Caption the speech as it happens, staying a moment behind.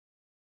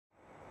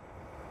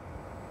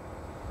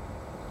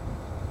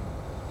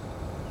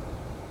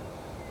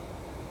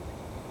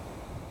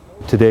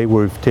Today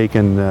we've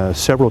taken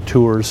several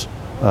tours,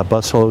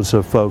 busloads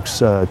of folks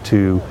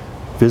to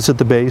visit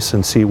the base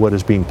and see what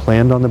is being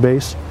planned on the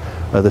base.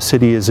 The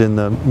city is in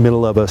the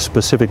middle of a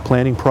specific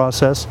planning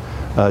process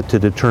to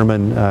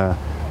determine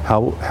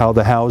how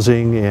the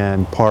housing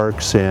and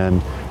parks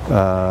and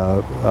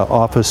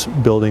office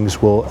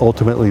buildings will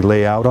ultimately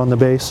lay out on the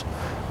base.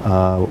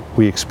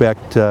 We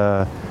expect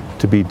to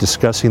be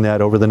discussing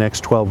that over the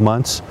next 12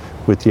 months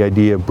with the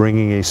idea of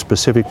bringing a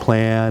specific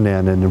plan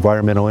and an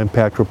environmental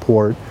impact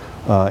report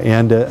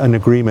and an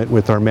agreement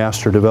with our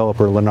master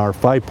developer, Lennar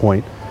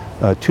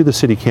to the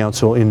City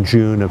Council in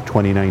June of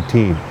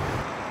 2019.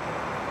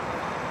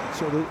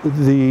 So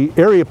the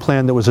area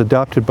plan that was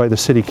adopted by the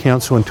City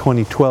Council in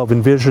 2012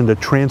 envisioned a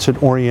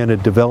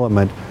transit-oriented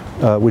development,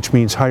 which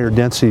means higher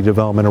density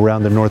development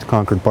around the North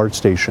Concord BART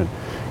station.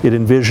 It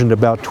envisioned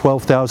about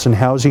 12,000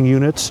 housing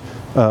units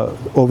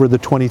over the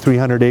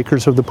 2,300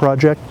 acres of the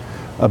project,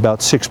 about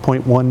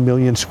 6.1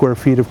 million square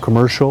feet of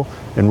commercial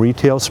and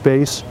retail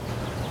space,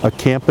 a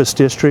campus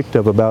district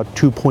of about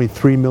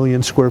 2.3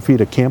 million square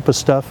feet of campus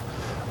stuff,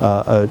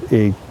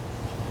 a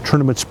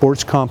tournament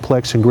sports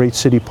complex in Great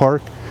City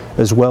Park,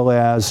 as well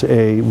as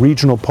a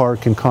regional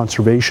park and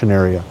conservation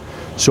area.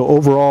 So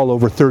overall,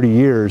 over 30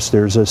 years,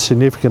 there's a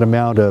significant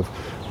amount of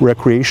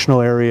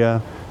recreational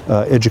area,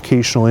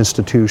 educational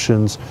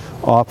institutions,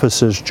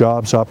 offices,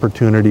 jobs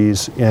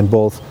opportunities, and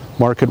both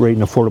market rate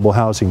and affordable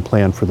housing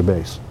planned for the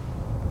base.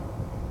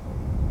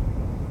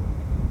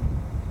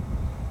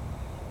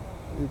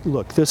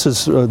 Look, this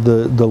is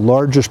the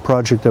largest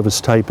project of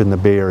its type in the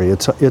Bay Area.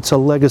 It's a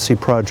legacy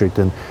project,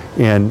 and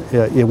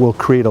it will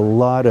create a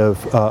lot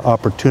of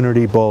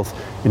opportunity, both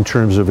in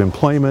terms of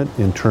employment,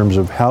 in terms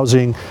of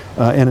housing,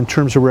 and in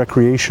terms of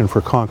recreation for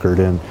Concord,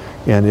 and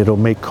it'll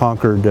make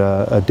Concord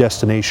a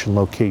destination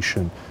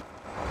location.